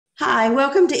Hi,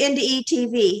 welcome to NDE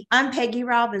TV. I'm Peggy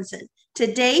Robinson.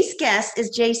 Today's guest is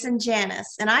Jason Janas,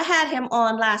 and I had him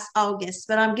on last August,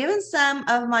 but I'm giving some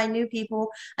of my new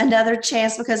people another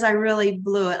chance because I really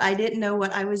blew it. I didn't know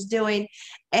what I was doing,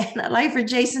 and I'd like for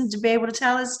Jason to be able to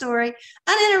tell his story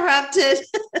uninterrupted.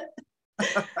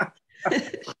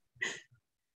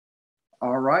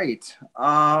 All right.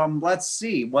 Let's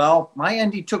see. Well, my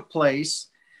ND took place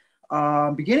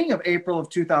beginning of April of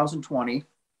 2020.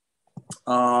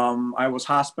 I was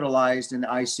hospitalized in the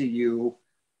ICU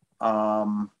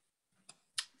from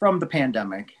the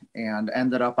pandemic and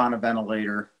ended up on a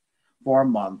ventilator for a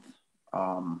month.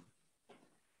 And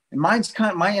my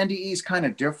NDE is kind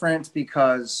of different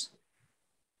because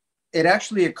it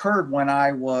actually occurred when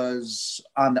I was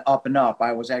on the up and up.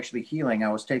 I was actually healing.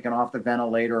 I was taken off the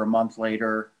ventilator a month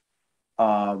later,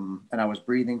 and I was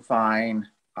breathing fine.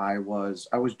 I was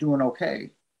doing okay.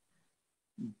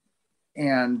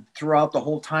 And throughout the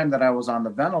whole time that I was on the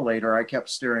ventilator, I kept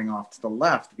staring off to the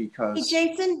left because... Hey,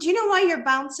 Jason, do you know why you're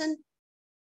bouncing?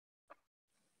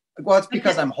 Well, it's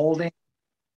because I'm holding.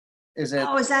 Is it?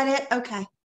 Oh, is that it? Okay.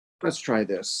 Let's try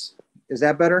this. Is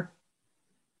that better?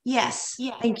 Yes.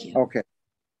 Yeah. Thank you. Okay.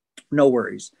 No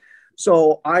worries.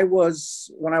 So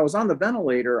when I was on the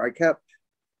ventilator, I kept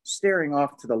staring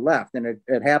off to the left, and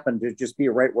it happened to just be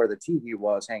right where the TV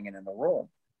was hanging in the room.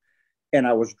 And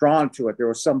I was drawn to it. There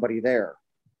was somebody there.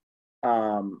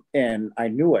 And I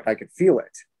knew it. I could feel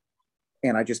it.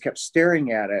 And I just kept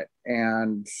staring at it.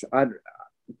 And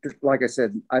like I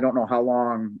said, I don't know how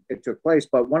long it took place,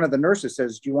 but one of the nurses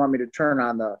says, "Do you want me to turn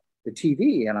on the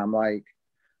TV?" And I'm like,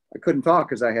 I couldn't talk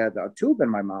because I had a tube in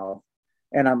my mouth.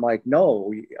 And I'm like,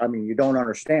 "No, I mean, you don't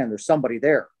understand. There's somebody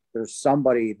there. There's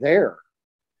somebody there."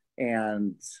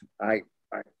 And I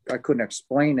couldn't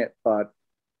explain it, but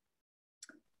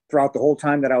throughout the whole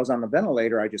time that I was on the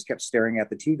ventilator, I just kept staring at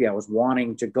the TV. I was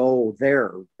wanting to go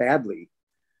there badly.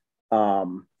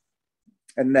 And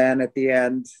then at the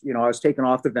end, I was taken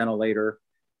off the ventilator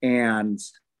and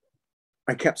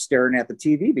I kept staring at the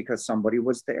TV because somebody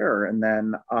was there. And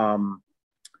then I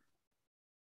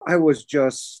was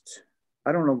just,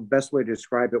 I don't know, the best way to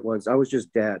describe it was I was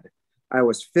just dead. I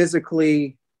was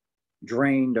physically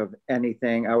drained of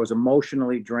anything. I was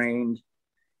emotionally drained.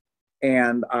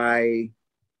 And I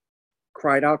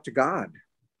cried out to God.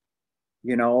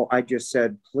 I just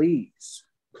said, please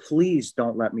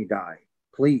don't let me die.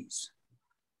 Please.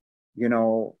 I'm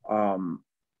going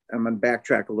to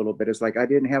backtrack a little bit. It's like I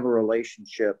didn't have a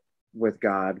relationship with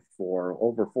God for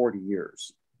over 40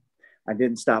 years. I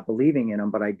didn't stop believing in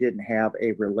him, but I didn't have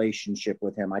a relationship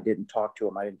with him. I didn't talk to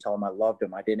him. I didn't tell him I loved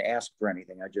him. I didn't ask for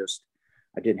anything. I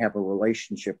didn't have a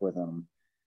relationship with him.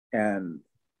 And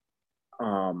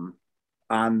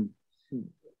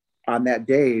on that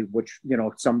day, which,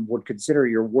 some would consider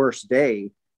your worst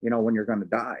day, when you're going to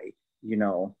die,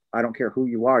 I don't care who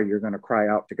you are, you're going to cry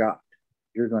out to God.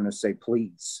 You're going to say,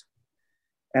 please.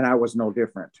 And I was no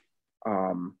different.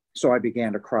 So I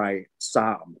began to cry,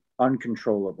 sob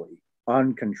uncontrollably.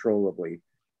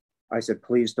 I said,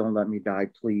 please don't let me die.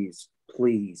 Please.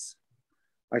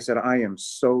 I said, I am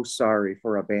so sorry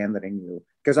for abandoning you,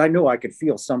 because I knew I could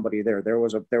feel somebody there. There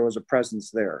was a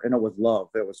presence there, and it was love.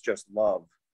 It was just love.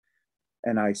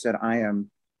 And I said, I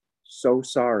am so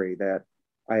sorry that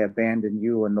I abandoned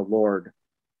you and the Lord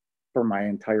for my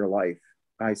entire life.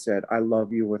 I said, I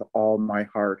love you with all my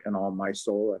heart and all my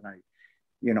soul. And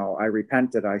I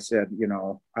repented. I said,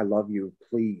 I love you.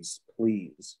 Please.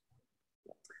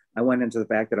 I went into the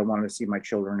fact that I wanted to see my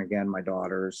children again, my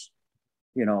daughters,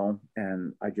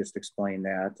 and I just explained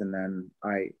that. And then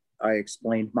I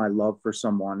explained my love for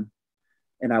someone.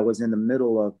 And I was in the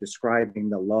middle of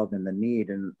describing the love and the need.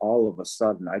 And all of a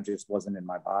sudden, I just wasn't in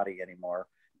my body anymore.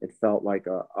 It felt like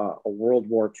a World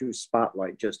War II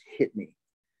spotlight just hit me.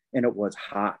 And it was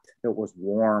hot, it was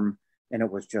warm, and it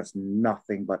was just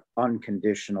nothing but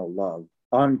unconditional love.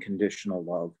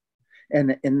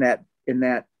 And in that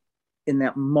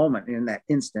moment, in that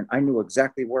instant, I knew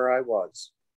exactly where I was.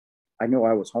 I knew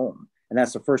I was home. And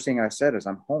that's the first thing I said is,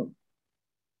 I'm home.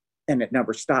 And it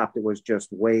never stopped. It was just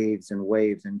waves and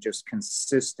waves and just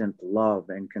consistent love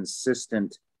and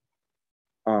consistent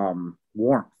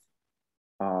warmth.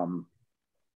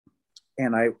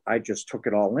 And I just took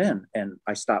it all in, and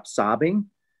I stopped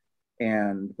sobbing.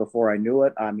 And before I knew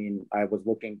it, I was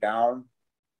looking down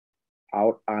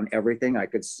out on everything. I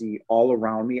could see all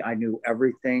around me. I knew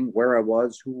everything, where I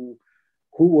was, who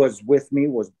was with me,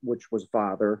 which was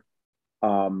Father.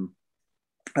 I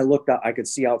looked out, I could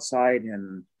see outside,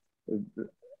 and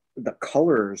the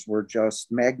colors were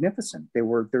just magnificent.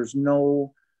 There's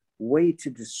no way to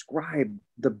describe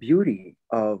the beauty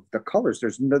of the colors.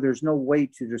 There's no way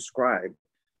to describe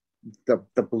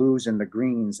the blues and the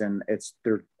greens, and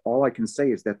all I can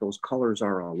say is that those colors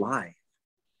are alive.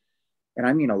 And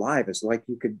I mean alive. It's like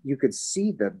you could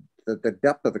see the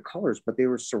depth of the colors, but they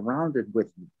were surrounded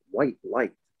with white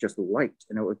light, just light,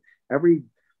 and every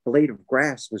blade of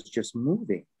grass was just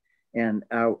moving. And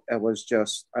I was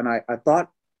just, and I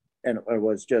thought, and it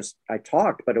was just, I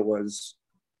talked, but it was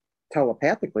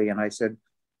telepathically, and I said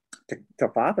to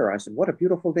Father, I said, what a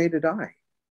beautiful day to die.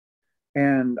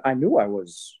 And I knew I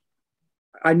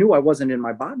wasn't in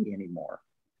my body anymore.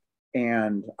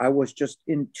 And I was just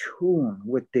in tune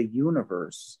with the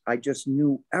universe. I just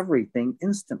knew everything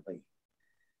instantly.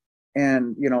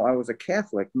 And, I was a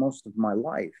Catholic most of my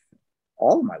life,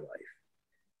 all of my life.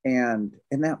 And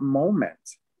in that moment,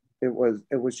 it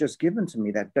was just given to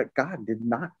me that God did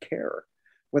not care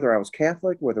whether I was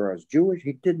Catholic, whether I was Jewish.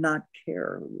 He did not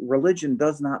care. Religion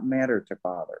does not matter to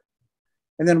Father.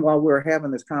 And then while we were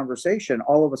having this conversation,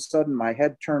 all of a sudden my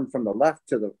head turned from the left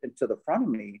to the front of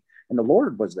me, and the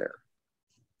Lord was there.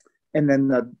 And then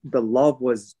the love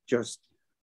was just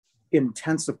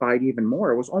intensified even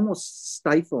more. It was almost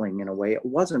stifling in a way. It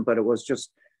wasn't, but it was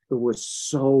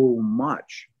so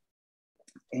much.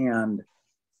 And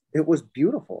it was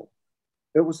beautiful.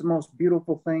 It was the most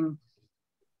beautiful thing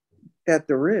that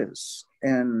there is.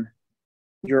 And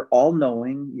you're all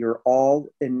knowing, you're all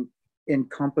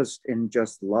encompassed in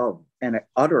just love and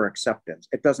utter acceptance.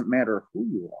 It doesn't matter who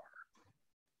you are.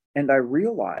 And I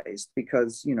realized,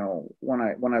 because, when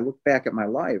I look back at my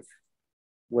life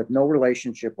with no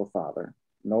relationship with Father,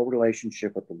 no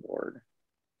relationship with the Lord,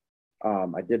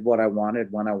 I did what I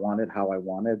wanted, when I wanted, how I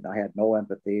wanted. I had no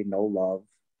empathy, no love.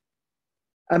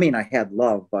 I mean, I had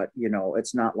love, but,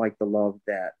 it's not like the love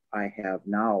that I have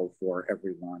now for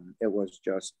everyone. It was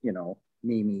just,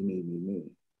 me.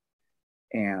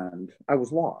 And I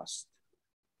was lost,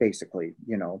 basically,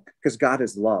 because God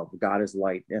is love, God is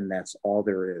light, and that's all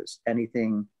there is.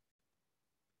 Anything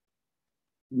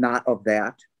not of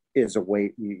that is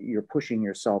away. You're pushing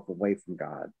yourself away from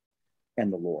God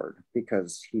and the Lord,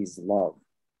 because He's love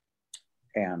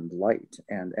and light.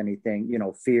 And anything,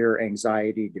 fear,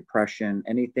 anxiety, depression,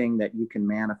 anything that you can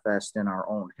manifest in our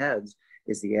own heads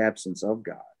is the absence of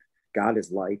God. God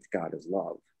is light, God is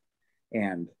love.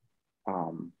 And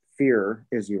fear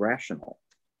is irrational.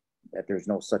 That there's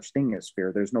no such thing as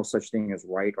fear. There's no such thing as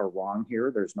right or wrong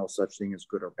here. There's no such thing as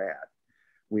good or bad.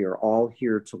 We are all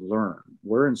here to learn.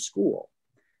 We're in school.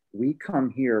 We come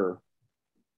here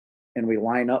and we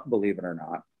line up, believe it or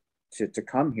not, to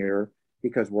come here,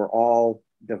 because we're all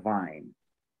divine.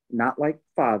 Not like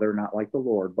Father, not like the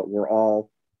Lord, but we're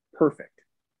all perfect.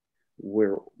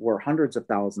 We're hundreds of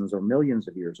thousands or millions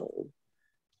of years old.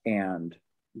 And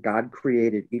God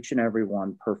created each and every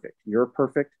one perfect. You're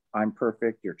perfect. I'm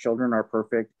perfect. Your children are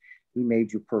perfect. He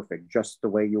made you perfect just the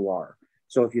way you are.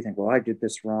 So if you think, well, I did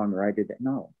this wrong, or I did that.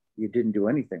 No, you didn't do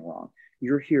anything wrong.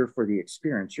 You're here for the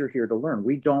experience. You're here to learn.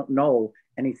 We don't know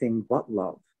anything but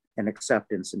love and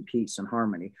acceptance and peace and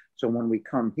harmony. So when we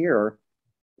come here,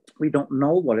 we don't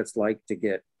know what it's like to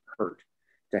get hurt,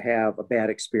 to have a bad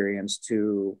experience,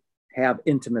 to have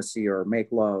intimacy or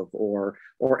make love or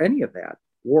any of that.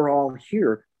 We're all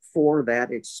here for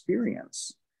that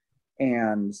experience.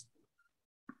 And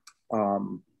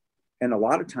a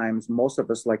lot of times, most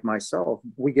of us, like myself,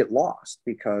 we get lost,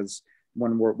 because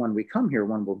when we come here,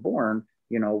 when we're born,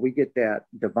 we get that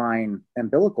divine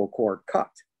umbilical cord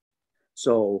cut.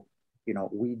 So,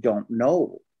 we don't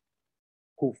know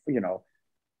who,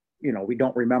 we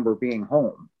don't remember being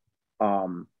home.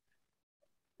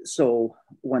 So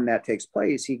when that takes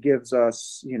place, He gives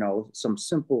us, some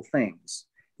simple things.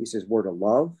 He says, we're to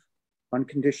love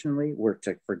unconditionally, we're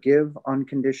to forgive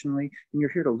unconditionally, and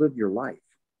you're here to live your life.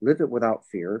 Live it without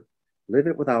fear, live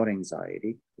it without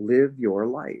anxiety, live your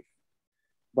life.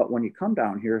 But when you come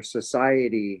down here,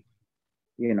 society,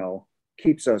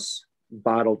 keeps us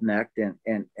bottlenecked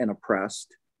and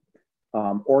oppressed.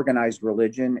 Organized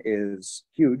religion is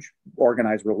huge.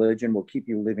 Organized religion will keep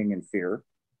you living in fear,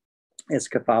 as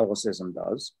Catholicism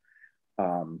does.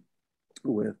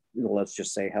 With, let's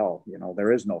just say hell.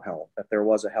 There is no hell. If there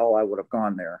was a hell, I would have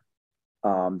gone there.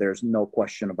 There's no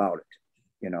question about it.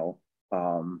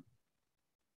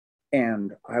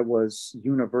 And I was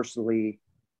universally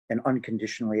and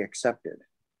unconditionally accepted.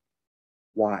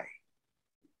 Why?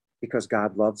 Because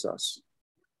God loves us.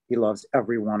 He loves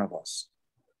every one of us.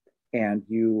 And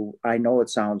I know it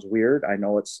sounds weird. I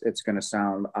know it's going to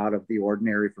sound out of the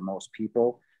ordinary for most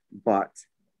people, but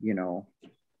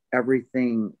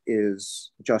everything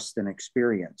is just an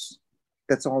experience.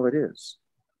 That's all it is.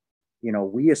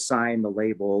 we assign the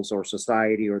labels, or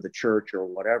society or the church or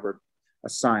whatever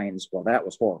assigns, well, that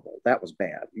was horrible, that was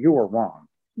bad, you were wrong.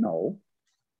 No,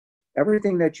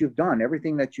 everything that you've done,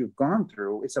 everything that you've gone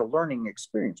through, it's a learning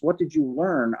experience. What did you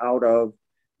learn out of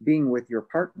being with your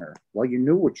partner? Well, you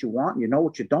knew what you want, you know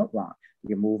what you don't want.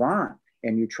 You move on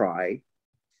and you try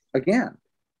again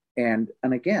and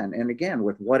again and again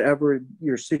with whatever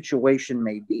your situation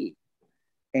may be.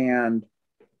 And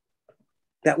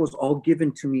that was all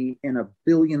given to me in a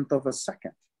billionth of a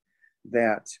second.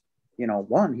 That,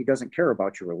 one, he doesn't care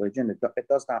about your religion. It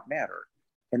does not matter.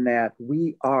 And that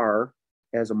we are,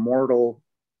 as mortal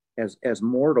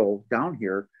down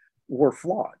here, we're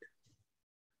flawed.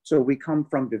 So we come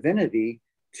from divinity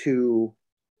to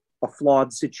a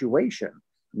flawed situation,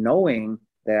 knowing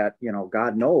that,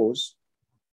 God knows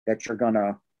that you're going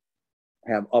to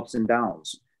have ups and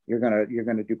downs. You're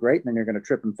going to do great, and then you're going to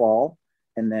trip and fall,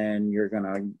 and then you're going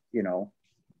to,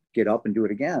 get up and do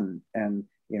it again. And,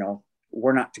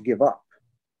 we're not to give up,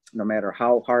 no matter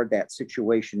how hard that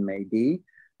situation may be,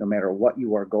 no matter what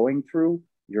you are going through.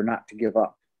 You're not to give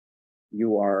up.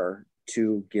 You are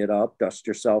to get up, dust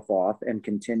yourself off, and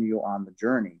continue on the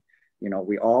journey.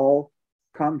 We all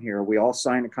come here, we all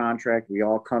sign a contract, we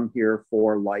all come here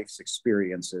for life's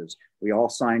experiences. We all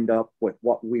signed up with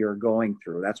what we are going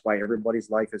through. That's why everybody's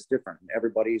life is different.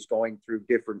 Everybody's going through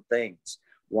different things.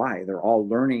 Why? They're all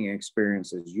learning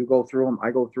experiences. You go through them,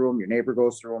 I go through them, your neighbor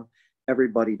goes through them,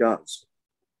 everybody does.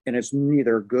 And it's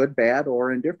neither good, bad,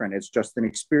 or indifferent. It's just an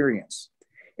experience.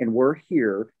 And we're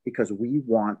here because we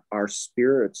want our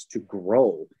spirits to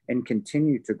grow and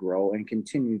continue to grow and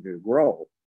continue to grow.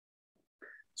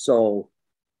 So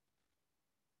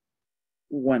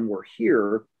when we're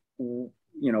here,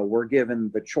 we're given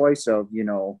the choice of,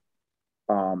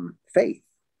 faith.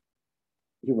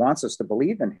 He wants us to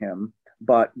believe in him,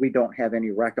 but we don't have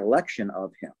any recollection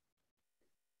of him.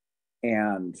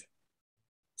 And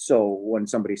so when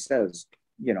somebody says,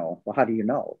 well, how do you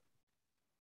know?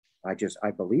 I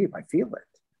believe, I feel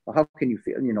it. Well, how can you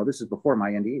feel? This is before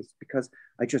my NDEs, because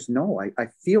I just know, I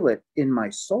feel it in my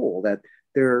soul that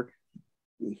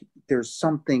there's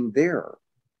something there.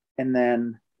 And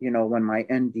then, when my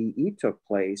NDE took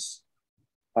place,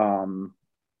 that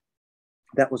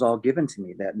was all given to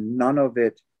me, that none of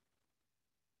it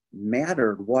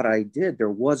mattered what I did. There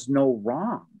was no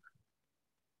wrong.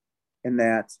 And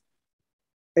that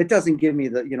it doesn't give me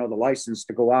the, the license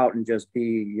to go out and just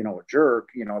be, a jerk.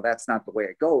 That's not the way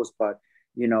it goes. But,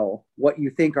 what you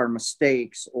think are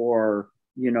mistakes or,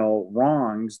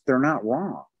 wrongs, they're not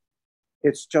wrong.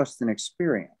 It's just an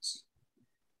experience.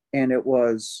 And it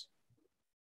was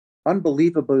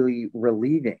unbelievably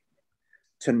relieving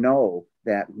to know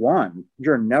that, one,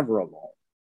 you're never alone,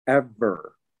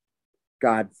 ever.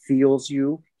 God feels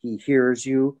you, he hears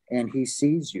you, and he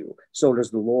sees you. So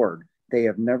does the Lord. They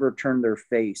have never turned their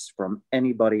face from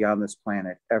anybody on this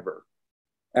planet, ever,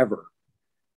 ever.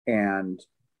 And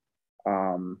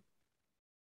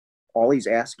all he's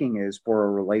asking is for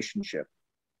a relationship.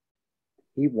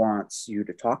 He wants you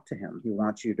to talk to him. He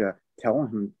wants you to tell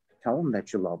him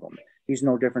that you love him. He's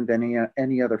no different than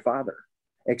any other father,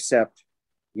 except,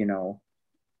 he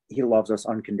loves us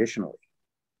unconditionally,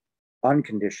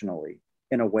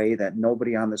 in a way that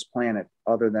nobody on this planet,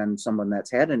 other than someone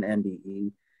that's had an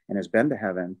NDE and has been to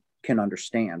heaven, can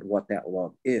understand what that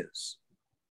love is.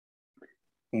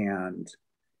 And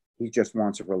he just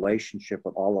wants a relationship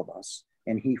with all of us.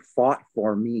 And he fought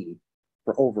for me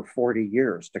for over 40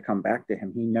 years to come back to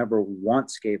him. He never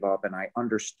once gave up. And I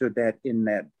understood that in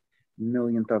that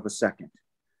millionth of a second,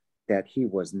 that he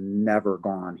was never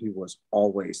gone. He was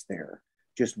always there,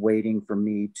 just waiting for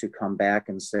me to come back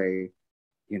and say,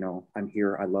 I'm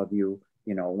here, I love you.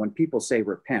 When people say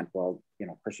repent, well,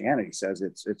 Christianity says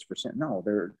it's for sin. No,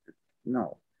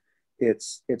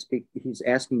 he's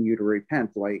asking you to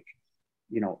repent, like,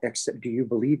 do you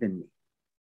believe in me?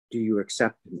 Do you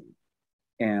accept me?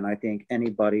 And I think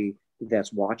anybody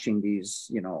that's watching these,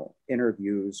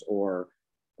 interviews or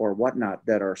whatnot,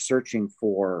 that are searching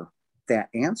for that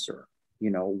answer,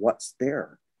 what's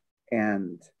there.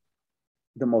 And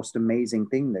the most amazing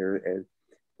thing there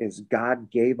is God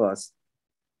gave us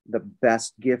the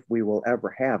best gift we will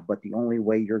ever have, but the only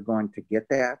way you're going to get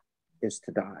that is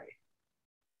to die.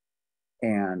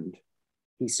 And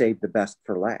he saved the best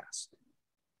for last.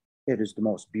 It is the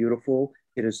most beautiful,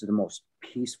 it is the most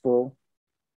peaceful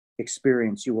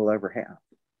experience you will ever have.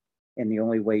 And the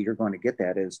only way you're going to get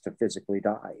that is to physically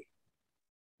die.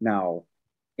 Now,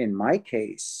 in my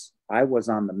case, I was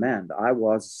on the mend. I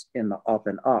was in the up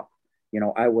and up.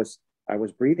 I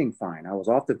was breathing fine. I was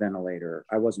off the ventilator.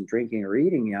 I wasn't drinking or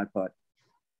eating yet, but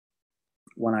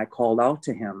when I called out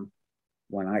to him,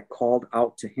 when I called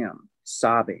out to him,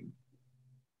 sobbing,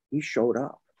 he showed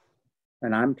up.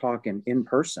 And I'm talking in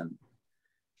person.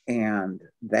 And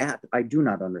that I do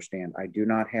not understand. I do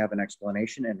not have an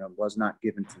explanation, and it was not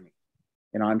given to me.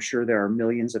 And I'm sure there are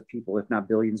millions of people, if not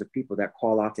billions of people, that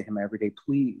call out to him every day,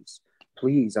 please,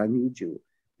 please, I need you.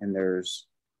 And there's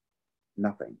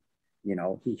nothing. You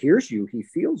know, he hears you, he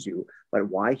feels you, but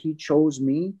why he chose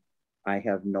me, I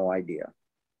have no idea.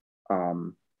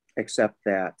 Except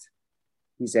that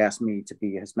he's asked me to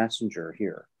be his messenger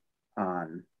here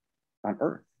on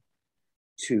earth,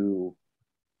 to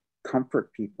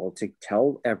comfort people, to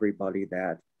tell everybody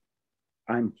that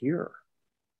I'm here.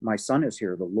 My son is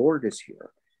here. The Lord is here.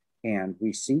 And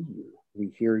we see you.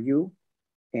 We hear you.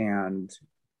 And,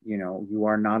 you know, you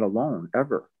are not alone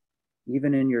ever.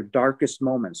 Even in your darkest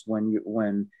moments, when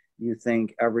you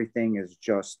think everything is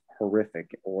just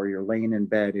horrific, or you're laying in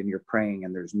bed and you're praying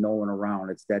and there's no one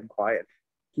around, it's dead quiet.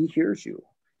 He hears you.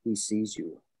 He sees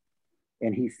you.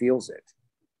 And he feels it.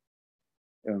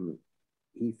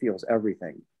 He feels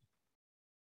everything.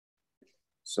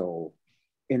 So,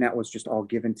 and that was just all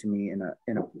given to me in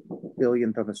a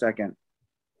billionth of a second.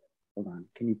 Hold on.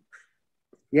 Can you?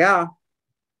 Yeah.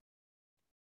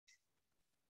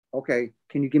 Okay.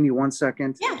 Can you give me 1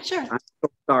 second? Yeah, sure. I'm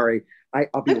so sorry.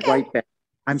 I'll be right back.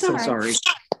 I'm so sorry.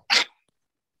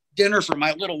 Dinner for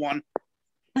my little one.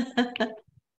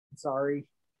 Sorry.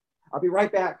 I'll be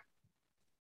right back.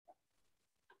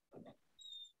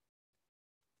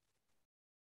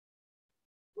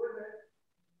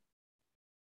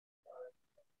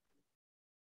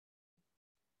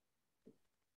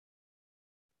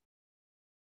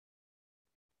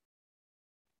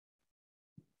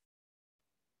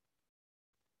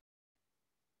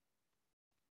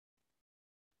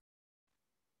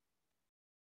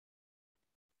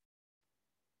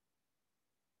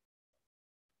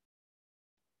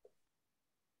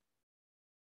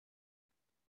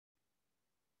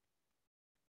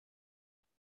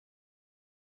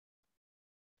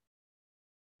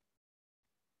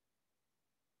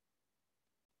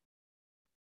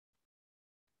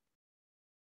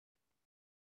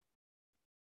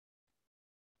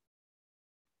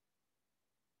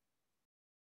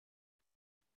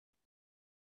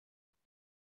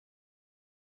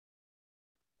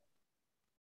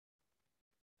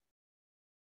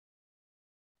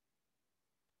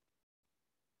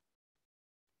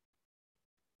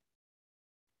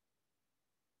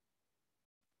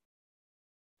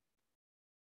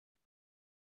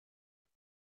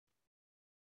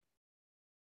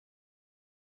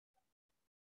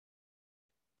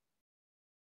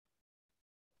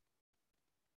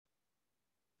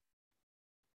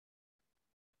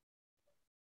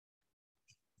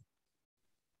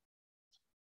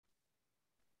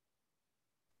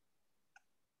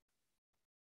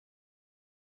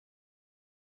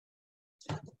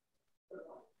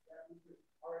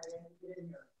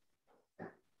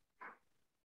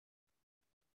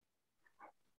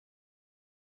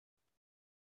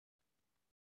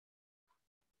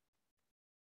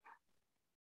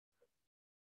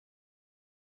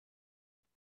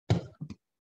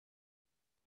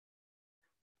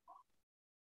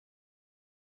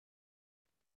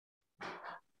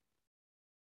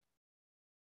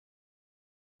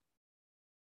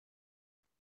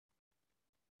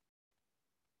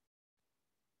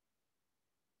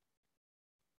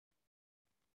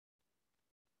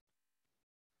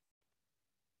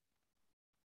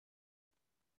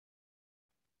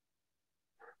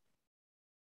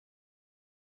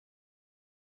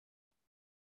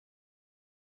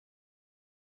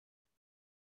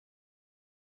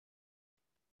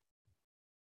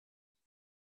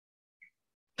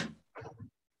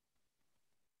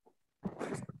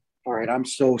 All right, I'm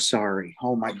so sorry.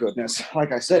 Oh my goodness.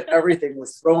 Like I said, everything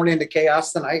was thrown into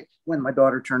chaos tonight when my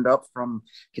daughter turned up from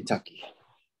Kentucky.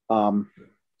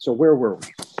 So where were we?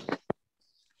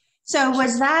 So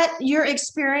was that your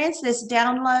experience, this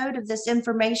download of this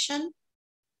information?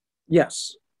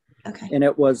 Yes. Okay. And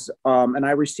it was, and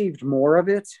I received more of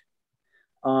it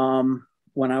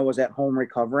when I was at home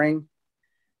recovering.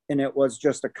 And it was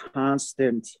just a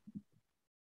constant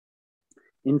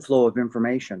inflow of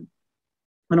information.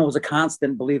 And it was a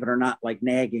constant, believe it or not, like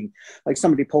nagging, like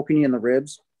somebody poking you in the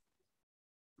ribs.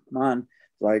 Come on,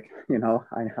 like, you know,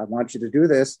 I want you to do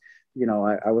this. You know,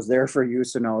 I was there for you.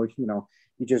 So no, you know,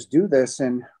 you just do this.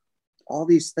 And all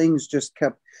these things just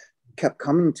kept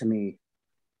coming to me.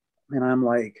 And I'm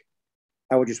like,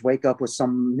 I would just wake up with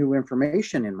some new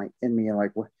information in me,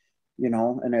 like, you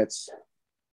know, and it's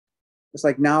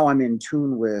like now I'm in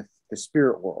tune with the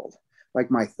spirit world. like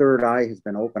my third eye has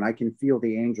been open. I can feel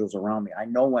the angels around me. I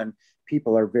know when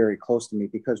people are very close to me,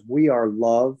 because we are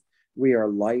love, we are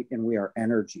light, and we are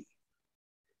energy.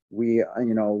 You've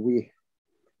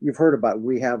heard about,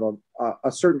 we have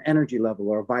a certain energy level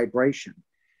or a vibration.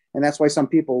 And that's why some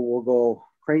people will go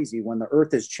crazy when the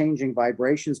earth is changing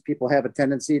vibrations. People have a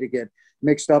tendency to get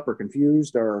mixed up or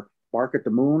confused or bark at the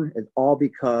moon. It's all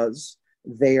because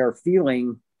they are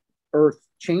feeling earth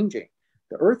changing.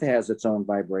 The earth has its own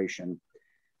vibration.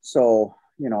 So,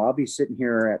 I'll be sitting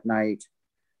here at night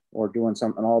or doing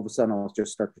something, and all of a sudden I'll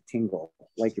just start to tingle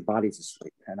like your body's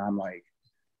asleep. And I'm like,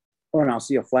 oh, and I'll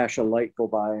see a flash of light go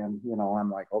by, and,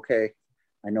 I'm like, okay,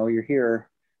 I know you're here.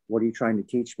 What are you trying to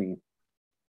teach me?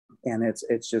 And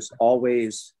it's just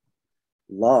always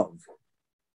love.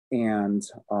 And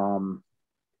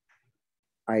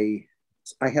I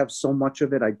have so much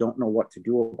of it, I don't know what to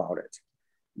do about it.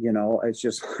 It's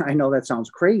just, I know that sounds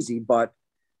crazy, but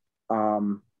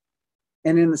and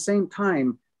in the same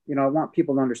time, I want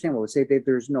people to understand, well, they say that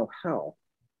there's no hell.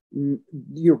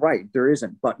 You're right, there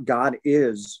isn't, but God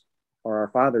is, or our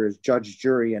Father is, judge,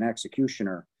 jury, and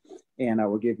executioner. And I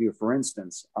will give you, for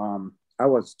instance, I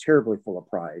was terribly full of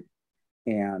pride,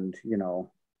 and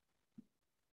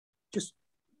just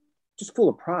full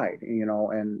of pride,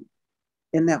 and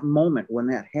in that moment when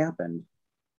that happened,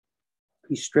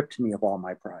 he stripped me of all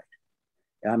my pride.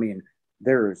 I mean,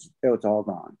 it's all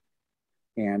gone.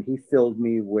 And he filled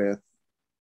me with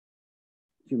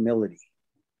humility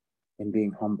and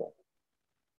being humble.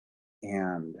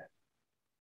 And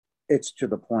it's to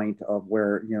the point of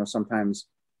where, sometimes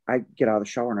I get out of the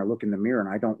shower and I look in the mirror and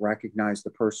I don't recognize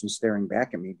the person staring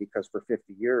back at me, because for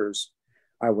 50 years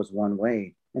I was one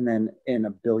way. And then in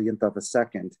a billionth of a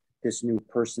second, this new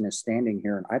person is standing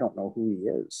here and I don't know who he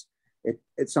is.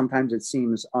 It sometimes it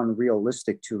seems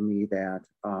unrealistic to me that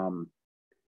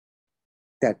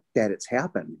that it's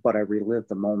happened, but I relive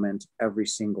the moment every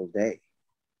single day.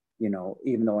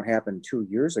 Even though it happened 2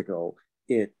 years ago,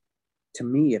 to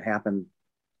me it happened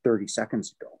 30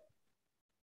 seconds ago.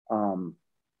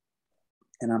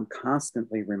 And I'm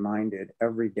constantly reminded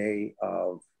every day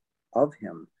of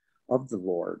him, of the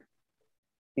Lord.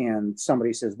 And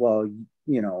somebody says, well,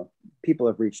 people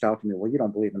have reached out to me, well, you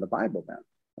don't believe in the Bible then?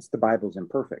 That's, the Bible's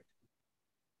imperfect.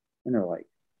 And they're like,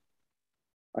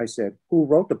 I said, who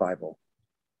wrote the Bible?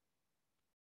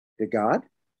 Did God?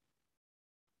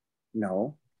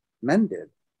 No, men did.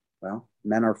 Well,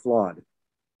 men are flawed.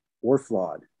 We're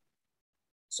flawed.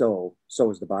 So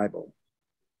is the Bible.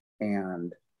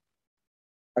 And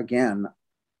again,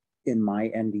 in my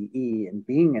NDE and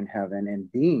being in heaven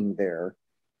and being there,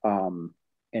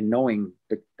 and knowing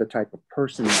the type of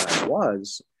person that I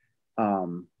was,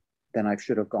 then I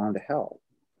should have gone to hell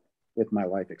with my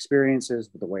life experiences,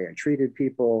 with the way I treated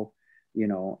people,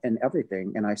 and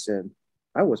everything. And I said,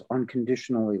 I was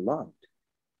unconditionally loved,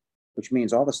 which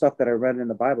means all the stuff that I read in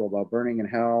the Bible about burning in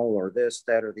hell or this,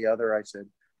 that, or the other, I said,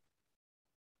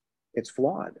 it's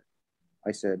flawed.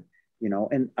 I said,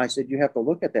 and I said, you have to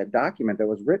look at that document that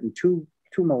was written two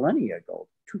millennia ago,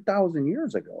 2,000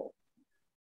 years ago.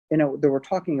 They were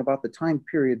talking about the time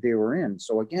period they were in.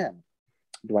 So again,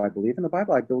 do I believe in the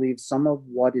Bible? I believe some of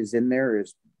what is in there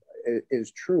is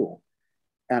true.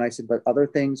 And I said, but other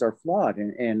things are flawed,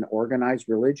 and organized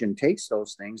religion takes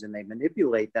those things and they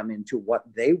manipulate them into what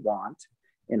they want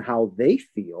and how they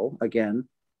feel. Again,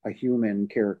 a human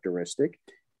characteristic.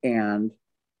 And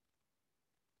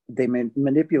they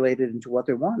manipulate it into what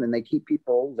they want, and they keep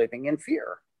people living in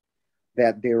fear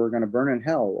that they were going to burn in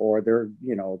hell, or they're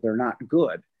not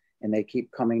good. And they keep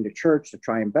coming to church to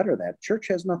try and better that. Church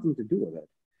has nothing to do with it.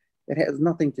 It has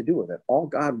nothing to do with it. All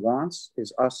God wants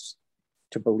is us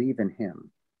to believe in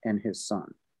him and his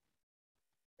son.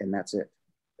 And that's it.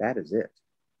 That is it.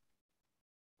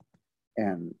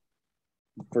 And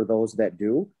for those that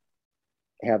do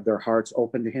have their hearts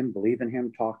open to him, believe in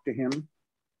him, talk to him,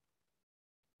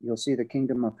 you'll see the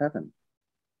kingdom of heaven.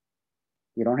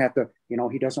 You don't have to,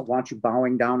 he doesn't want you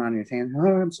bowing down on his hand.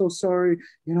 Oh, I'm so sorry.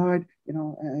 He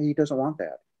doesn't want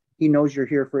that. He knows you're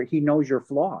here for it. He knows you're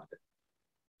flawed.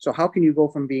 So how can you go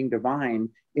from being divine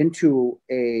into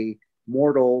a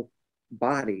mortal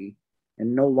body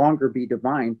and no longer be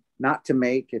divine, not to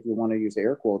make, if you want to use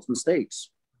air quotes,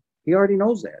 mistakes? He already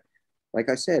knows that. Like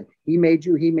I said, he made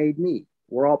you, he made me.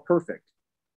 We're all perfect.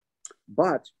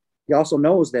 But he also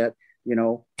knows that,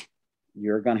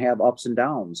 you're going to have ups and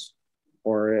downs,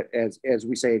 or as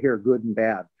we say here, good and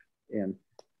bad. And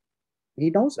he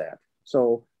knows that.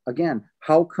 So again,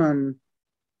 how can,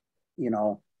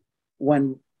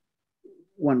 when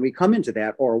when we come into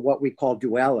that, or what we call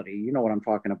duality, you know what I'm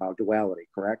talking about, duality,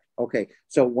 correct? Okay.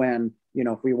 So when,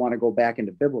 if we want to go back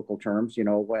into biblical terms,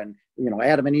 when,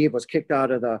 Adam and Eve was kicked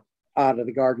out of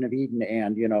the Garden of Eden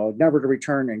and, never to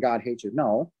return and God hates you.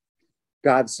 No,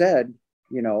 God said,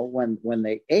 when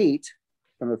they ate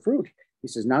from the fruit, he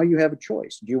says, now you have a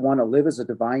choice. Do you want to live as a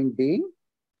divine being,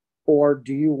 or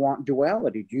do you want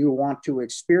duality? Do you want to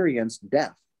experience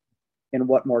death and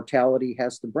what mortality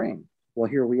has to bring? Well,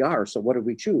 here we are. So what did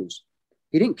we choose?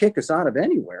 He didn't kick us out of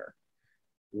anywhere.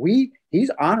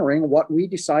 He's honoring what we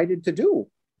decided to do.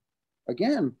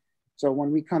 Again, so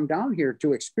when we come down here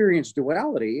to experience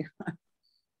duality,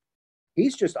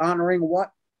 he's just honoring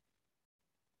what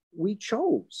we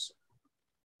chose.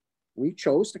 We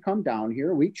chose to come down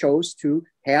here. We chose to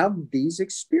have these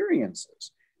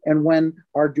experiences. And when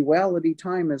our duality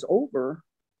time is over,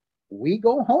 we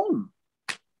go home.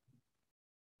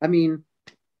 I mean,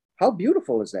 how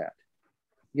beautiful is that?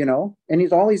 And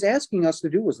all he's asking us to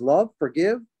do is love,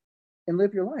 forgive, and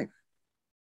live your life.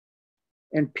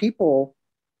 And people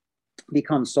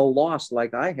become so lost,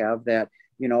 like I have, that,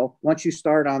 once you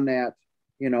start on that,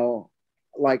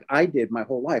 like I did my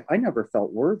whole life, I never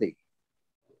felt worthy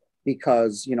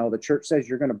because, the church says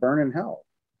you're going to burn in hell.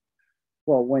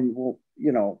 Well,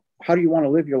 how do you want to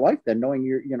live your life then, knowing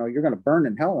you're going to burn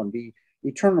in hell and be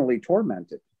eternally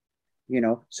tormented?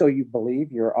 So you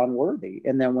believe you're unworthy.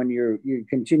 And then when you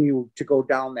continue to go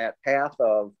down that path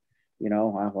of,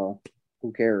 well,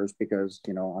 who cares, because,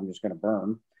 I'm just going to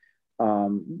burn.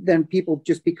 Then people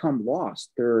just become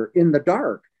lost. They're in the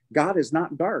dark. God is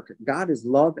not dark. God is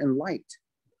love and light.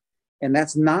 And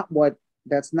that's not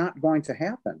going to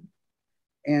happen.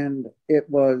 And it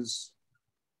was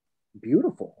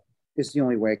beautiful is the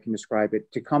only way I can describe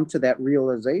it, to come to that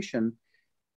realization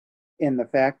in the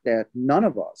fact that none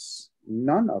of us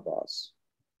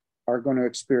are going to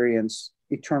experience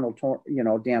eternal,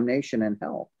 damnation in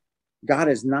hell. God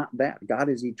is not that. God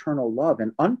is eternal love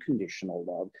and unconditional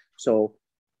love. So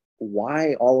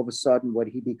why all of a sudden would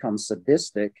he become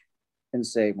sadistic and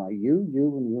say, well, you, and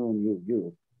you,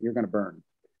 and you're going to burn?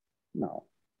 No.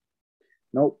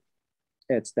 Nope.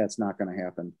 That's not going to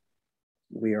happen.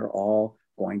 We are all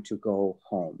going to go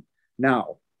home.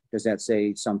 Now, does that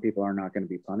say some people are not going to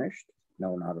be punished?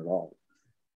 No, not at all.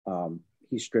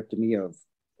 He stripped me of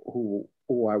who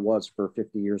I was for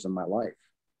 50 years of my life.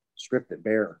 Stripped it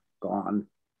bare, gone.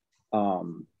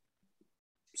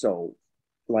 So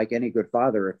like any good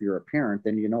father, if you're a parent,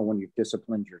 then when you've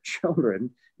disciplined your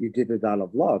children, you did it out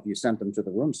of love. You sent them to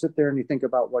the room, sit there and you think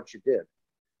about what you did.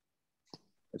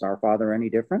 Is our Father any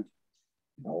different?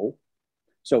 No.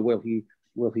 So will he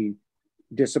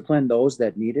discipline those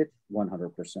that need it?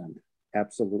 100%.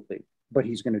 Absolutely. But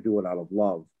he's going to do it out of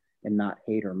love and not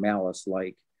hate or malice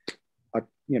like a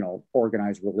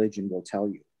organized religion will tell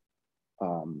you.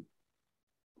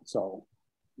 So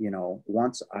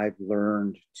once I've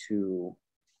learned to,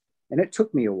 and it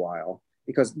took me a while,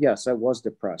 because yes, I was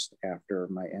depressed after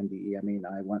my NDE. I mean,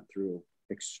 I went through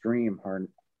extreme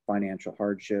financial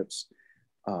hardships,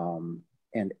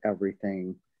 and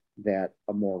everything that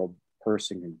a mortal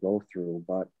person can go through.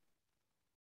 But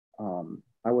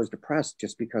I was depressed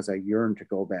just because I yearned to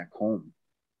go back home.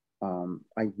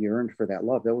 I yearned for that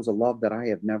love. That was a love that I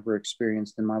have never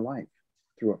experienced in my life,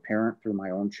 through a parent, through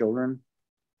my own children.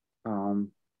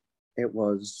 It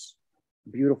was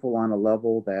beautiful on a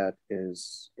level that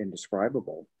is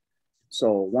indescribable.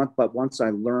 So once I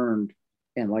learned,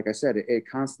 and like I said, it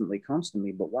constantly comes to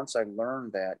me, but once I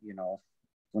learned that,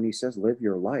 when he says, live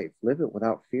your life, live it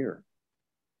without fear.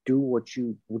 Do what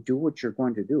you're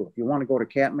going to do. If you want to go to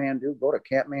Kathmandu, go to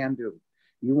Kathmandu.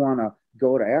 You want to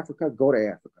go to Africa, go to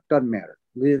Africa. Doesn't matter.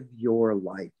 Live your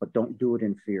life, but don't do it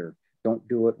in fear. Don't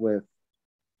do it with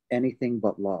anything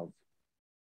but love.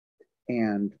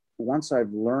 And once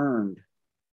I've learned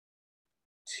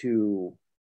to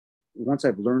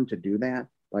do that,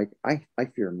 like I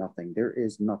fear nothing. There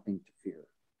is nothing to fear,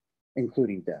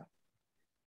 including death,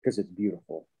 because it's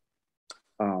beautiful.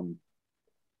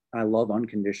 I love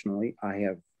unconditionally. I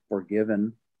have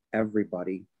forgiven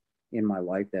everybody in my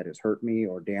life that has hurt me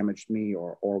or damaged me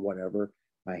or whatever.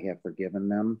 I have forgiven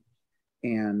them.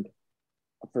 And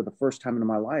for the first time in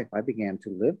my life, I began to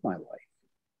live my life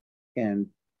and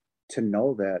to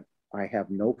know that I have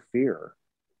no fear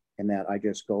and that I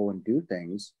just go and do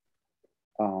things.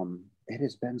 It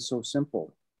has been so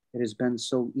simple. It has been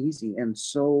so easy and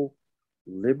so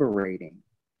liberating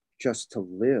just to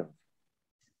live.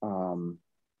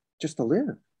 Just to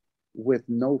live with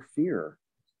no fear.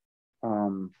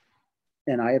 And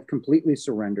I have completely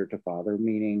surrendered to Father,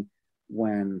 meaning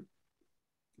when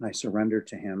I surrendered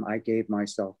to him, I gave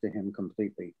myself to him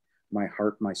completely. My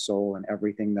heart, my soul, and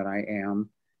everything that I am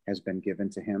has been given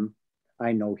to him.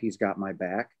 I know he's got my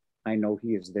back. I know he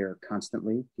is there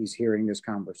constantly. He's hearing this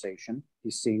conversation.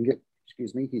 He's seeing it.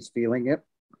 Excuse me. He's feeling it.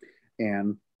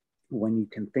 And when you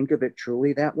can think of it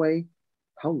truly that way,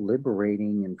 how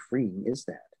liberating and freeing is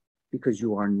that? Because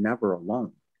you are never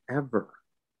alone, ever,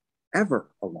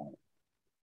 ever alone.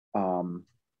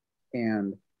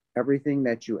 And everything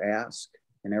that you ask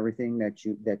and everything that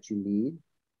you need,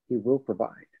 he will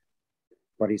provide.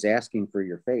 But he's asking for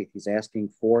your faith. He's asking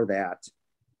for that,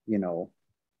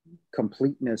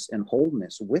 completeness and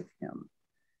wholeness with him.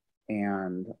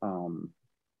 And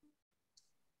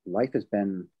life has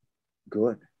been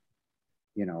good.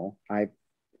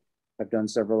 I've done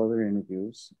several other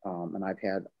interviews, and I've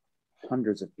had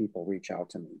hundreds of people reach out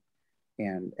to me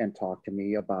and talk to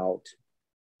me about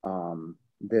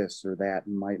this or that.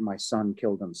 My son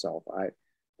killed himself,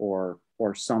 or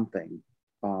something,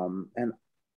 and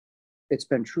it's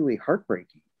been truly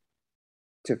heartbreaking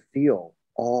to feel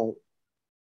all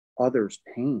others'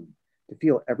 pain, to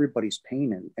feel everybody's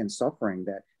pain and suffering,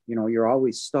 that you're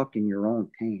always stuck in your own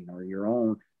pain or your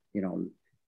own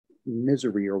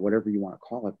misery or whatever you want to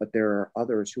call it, but there are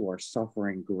others who are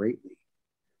suffering greatly.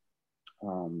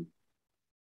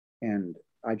 And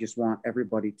I just want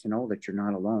everybody to know that you're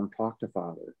not alone. Talk to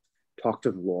Father, talk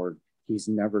to the Lord. He's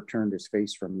never turned his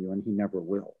face from you, and he never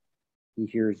will. He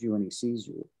hears you and he sees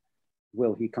you.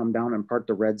 Will he come down and part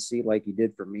the Red Sea like he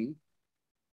did for me?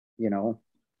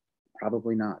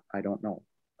 Probably not. I don't know.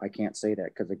 I can't say that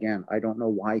because, again, I don't know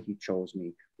why he chose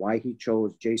me, why he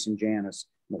chose Jason Janas,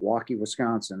 Milwaukee,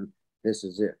 Wisconsin. This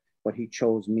is it. But he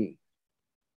chose me.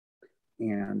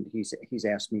 And he's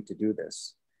asked me to do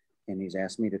this. And he's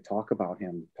asked me to talk about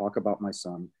him, talk about my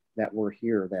son, that we're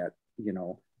here, that,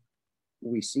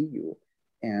 we see you.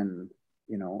 And,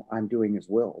 I'm doing his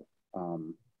will.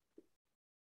 And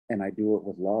I do it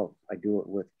with love. I do it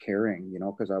with caring,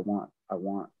 because I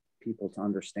want people to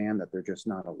understand that they're just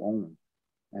not alone,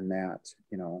 and that,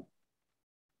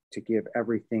 to give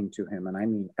everything to him. And I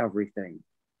mean everything,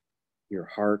 your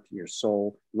heart, your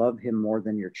soul, love him more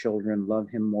than your children, love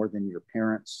him more than your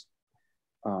parents,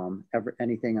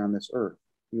 anything on this earth,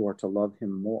 you are to love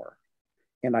him more.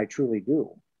 And I truly do.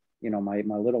 My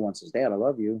little one says, Dad, I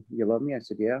love you. You love me? I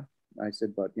said, yeah. I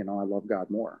said, but, I love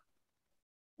God more.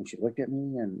 And she looked at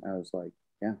me and I was like,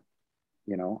 yeah,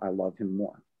 I love him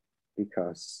more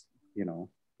because,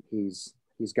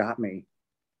 he's got me,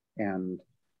 and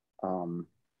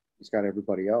he's got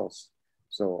everybody else.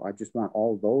 So I just want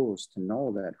all those to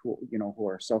know that who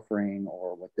are suffering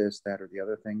or with this, that, or the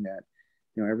other thing, that,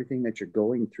 everything that you're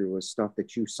going through is stuff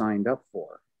that you signed up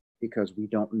for, because we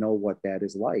don't know what that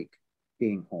is like,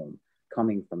 being home,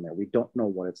 coming from there. We don't know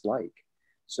what it's like.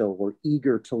 So we're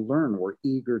eager to learn. We're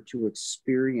eager to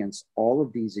experience all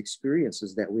of these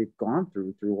experiences that we've gone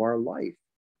through our life.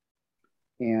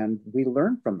 And we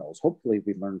learn from those. Hopefully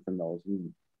we learn from those.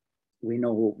 And we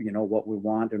know, what we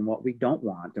want and what we don't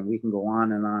want. And we can go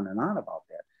on and on and on about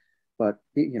that. But,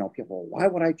 people, why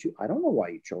would I choose? I don't know why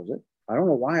you chose it. I don't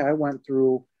know why I went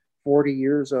through 40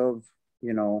 years of,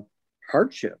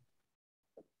 hardship.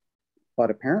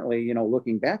 But apparently,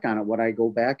 looking back on it, would I go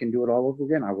back and do it all over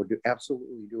again? I would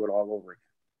absolutely do it all over again,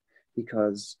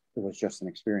 because it was just an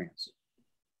experience.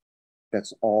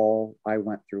 That's all I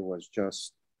went through, was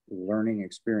just learning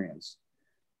experience.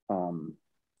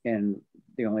 And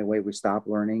the only way we stop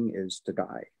learning is to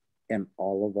die, and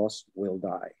all of us will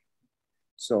die.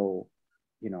 So,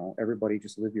 everybody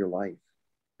just live your life.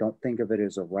 Don't think of it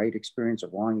as a right experience, a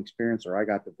wrong experience, or I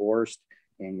got divorced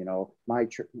and, I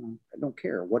don't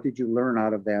care. What did you learn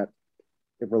out of that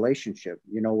relationship?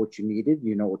 You know what you needed,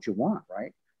 you know what you want,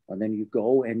 right? And then you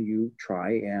go and you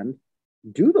try and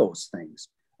do those things.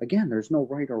 Again, there's no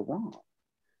right or wrong.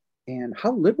 And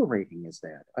how liberating is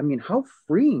that? I mean, how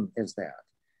freeing is that?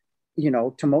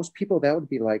 To most people, that would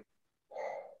be like,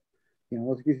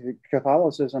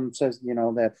 Catholicism says,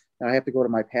 that I have to go to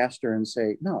my pastor and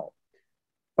say, no,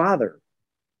 Father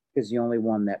is the only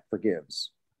one that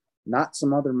forgives, not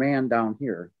some other man down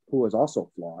here who is also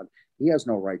flawed. He has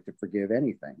no right to forgive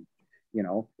anything.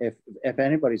 If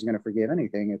anybody's going to forgive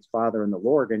anything, it's Father and the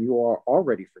Lord, and you are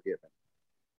already forgiven.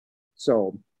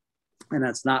 So, and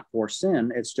that's not for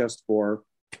sin. It's just for,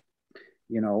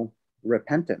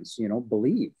 repentance,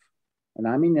 believe. And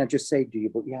I mean, I just say, do you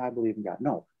believe? Yeah, I believe in God.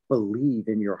 No, believe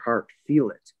in your heart, feel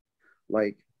it.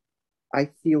 Like,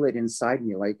 I feel it inside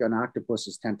me, like an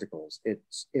octopus's tentacles.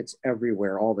 It's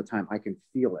everywhere all the time. I can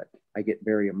feel it. I get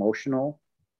very emotional.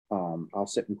 I'll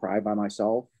sit and cry by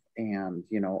myself, and,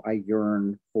 I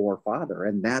yearn for Father.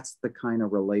 And that's the kind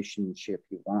of relationship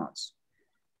he wants,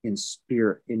 in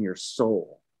spirit, in your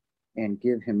soul. and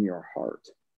give him your heart.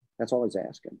 That's all he's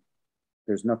asking.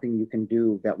 There's nothing you can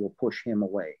do that will push him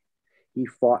away. He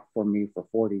fought for me for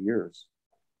 40 years.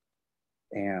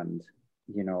 And,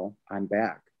 you know, I'm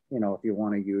back. You know, if you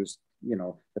want to use, you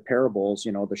know, the parables,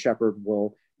 you know, the shepherd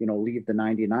will, you know, leave the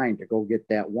 99 to go get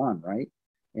that one, right?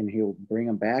 And he'll bring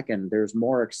them back. And there's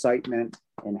more excitement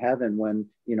in heaven when,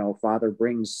 you know, Father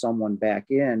brings someone back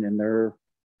in and they're,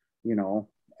 you know,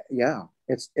 yeah,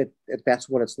 that's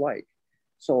what it's like.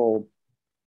 So,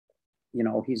 you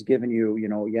know, he's given you, you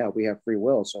know, yeah, we have free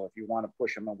will. So if you want to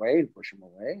push him away,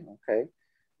 okay.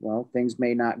 Well, things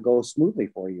may not go smoothly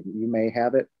for you. You may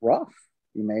have it rough.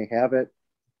 You may have it,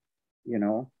 you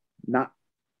know, not,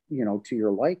 you know, to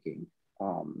your liking.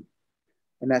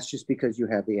 And that's just because you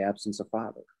have the absence of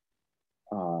Father.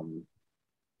 And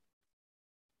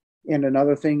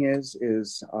another thing is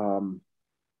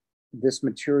this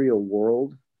material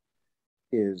world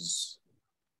is,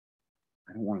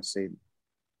 I don't want to say,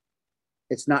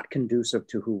 it's not conducive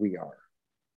to who we are,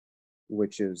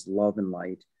 which is love and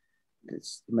light.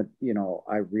 It's, you know,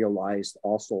 I realized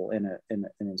also in an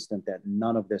instant that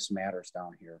none of this matters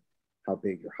down here. How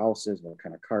big your house is, what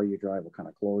kind of car you drive, what kind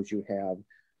of clothes you have.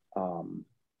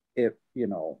 If, you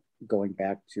know, going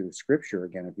back to scripture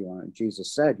again, if you want,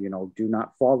 Jesus said, you know, do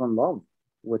not fall in love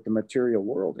with the material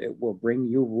world. It will bring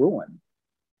you ruin.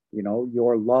 You know,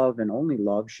 your love and only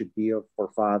love should be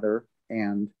for Father,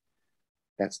 and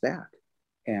that's that.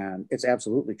 And it's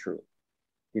absolutely true.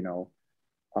 You know,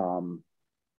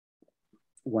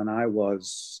 when I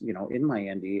was, you know, in my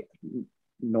NDE,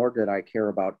 nor did I care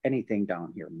about anything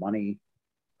down here, money,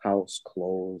 house,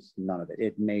 clothes, none of it.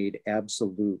 It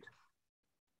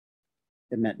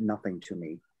meant nothing to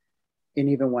me. And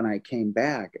even when I came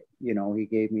back, you know, he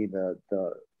gave me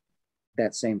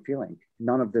that same feeling.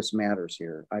 None of this matters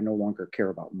here. I no longer care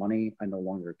about money. I no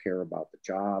longer care about the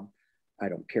job. I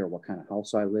don't care what kind of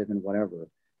house I live in, whatever,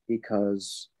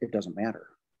 because it doesn't matter.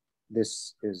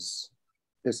 This is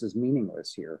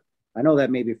meaningless here. I know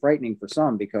that may be frightening for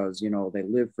some because, you know, they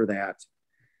live for that,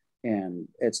 and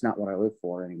it's not what I live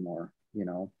for anymore. You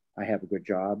know, I have a good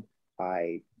job.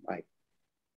 I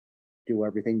do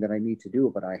everything that I need to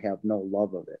do, but I have no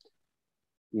love of it.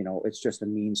 You know, it's just a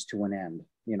means to an end.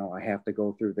 You know, I have to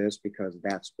go through this because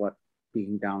that's what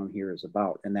being down here is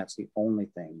about. And that's the only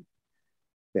thing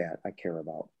that I care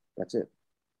about. That's it.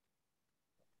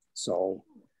 So,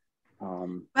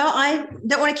 well, I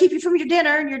don't want to keep you from your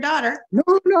dinner and your daughter.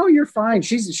 No, you're fine.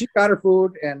 She's got her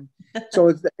food. And so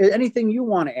is there anything you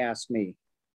want to ask me?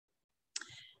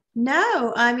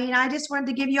 No, I mean, I just wanted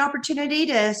to give you opportunity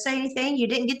to say anything you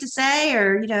didn't get to say,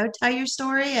 or, you know, tell your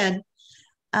story. And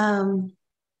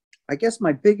I guess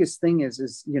my biggest thing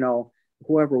is, you know,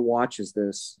 whoever watches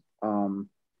this,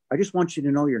 I just want you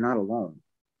to know you're not alone.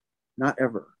 Not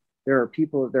ever. There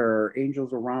are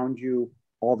angels around you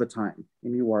all the time,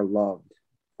 and you are loved.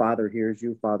 Father hears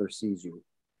you, Father sees you.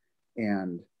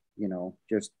 And, you know,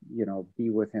 just, you know, be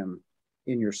with him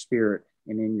in your spirit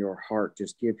and in your heart.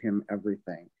 Just give him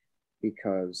everything,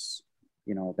 because,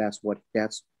 you know, that's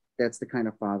the kind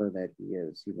of Father that he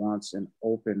is. He wants an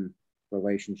open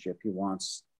relationship. He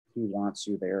wants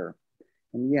you there.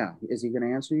 And yeah, is he going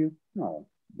to answer you? No,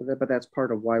 but that's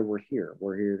part of why we're here.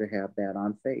 We're here to have that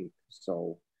on faith.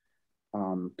 So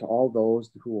to all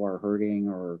those who are hurting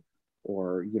or,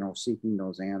 you know, seeking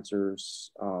those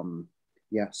answers,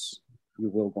 yes, you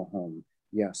will go home.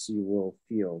 Yes, you will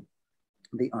feel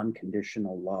the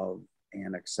unconditional love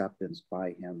and acceptance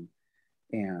by him.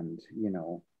 And, you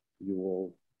know, you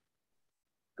will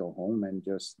go home and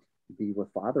just be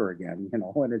with Father again, you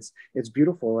know, and it's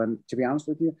beautiful. And to be honest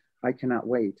with you, I cannot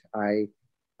wait. I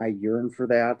yearn for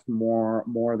that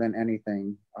more than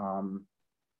anything.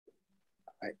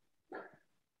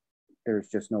 There's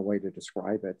just no way to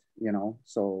describe it, you know?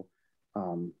 So,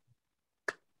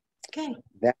 okay,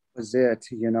 that was it,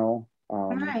 you know?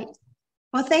 all right.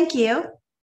 Well, thank you.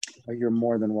 You're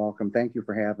more than welcome. Thank you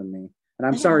for having me. And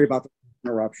I'm sorry about the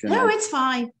interruption. No, it's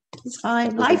fine. It's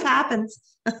fine. Life happens.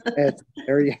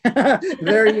 There you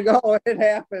go. It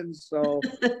happens. So,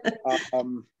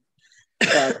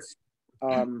 but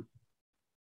I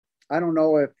don't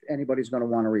know if anybody's going to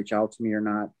want to reach out to me or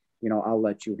not. You know, I'll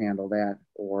let you handle that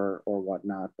or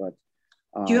whatnot. But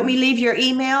do you want me to leave your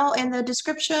email in the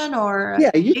description, or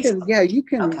you can okay. You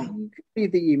can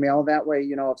leave the email. That way,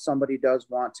 you know, if somebody does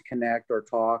want to connect or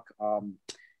talk,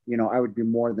 you know, I would be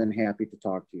more than happy to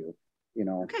talk to you, you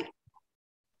know. Okay.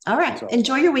 All right. So,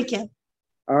 enjoy your weekend.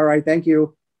 All right. Thank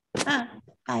you.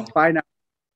 Bye. Bye now.